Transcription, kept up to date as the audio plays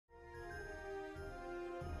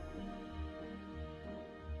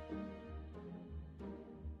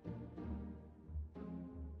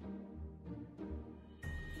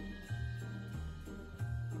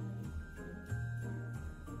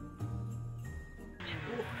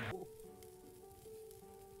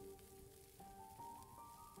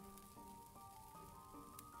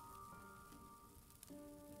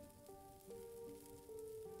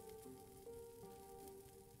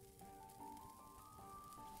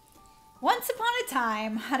Once upon a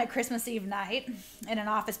time, on a Christmas Eve night, in an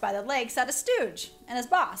office by the lake sat a Stooge and his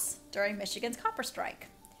boss during Michigan's copper strike.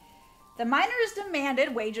 The miners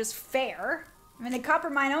demanded wages fair. I mean, the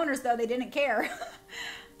copper mine owners, though, they didn't care.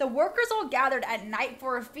 The workers all gathered at night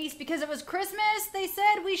for a feast because it was Christmas. They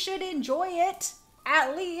said we should enjoy it,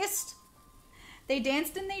 at least. They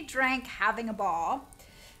danced and they drank, having a ball,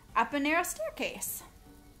 up a narrow staircase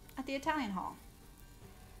at the Italian Hall.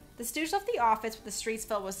 The Stooge left the office with the streets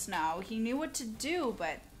filled with snow. He knew what to do,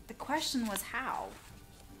 but the question was how.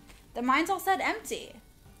 The mines all said empty.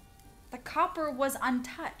 The copper was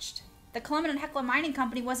untouched. The Calumet and Hecla Mining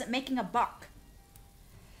Company wasn't making a buck.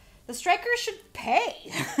 The strikers should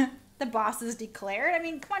pay, the bosses declared. I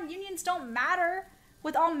mean, come on, unions don't matter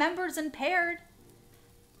with all members impaired.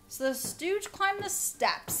 So the Stooge climbed the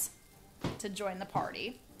steps to join the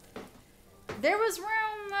party. There was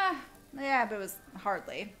room, yeah, but it was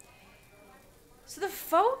hardly. So the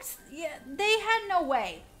folks, yeah, they had no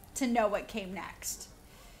way to know what came next.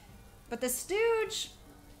 But the Stooge,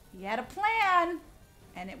 he had a plan,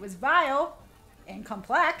 and it was vile and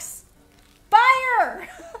complex. Fire!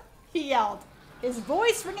 He yelled, his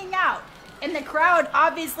voice ringing out, and the crowd,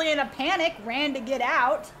 obviously in a panic, ran to get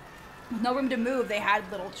out. With no room to move, they had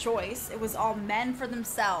little choice. It was all men for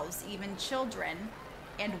themselves, even children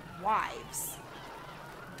and wives.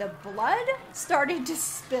 The blood started to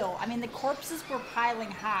spill. I mean, the corpses were piling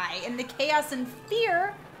high. In the chaos and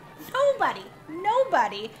fear,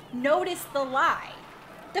 nobody noticed the lie.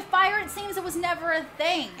 The fire, it seems, it was never a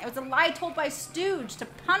thing. It was a lie told by Stooge to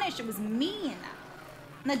punish. It was mean.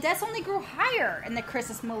 And the deaths only grew higher in the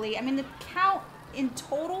Christmas Malia. I mean, the count in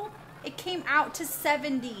total, it came out to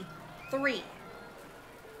 73.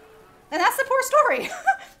 And that's the poor story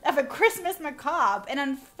of A Christmas Macabre, an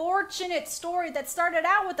unfortunate story that started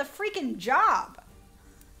out with a freaking job.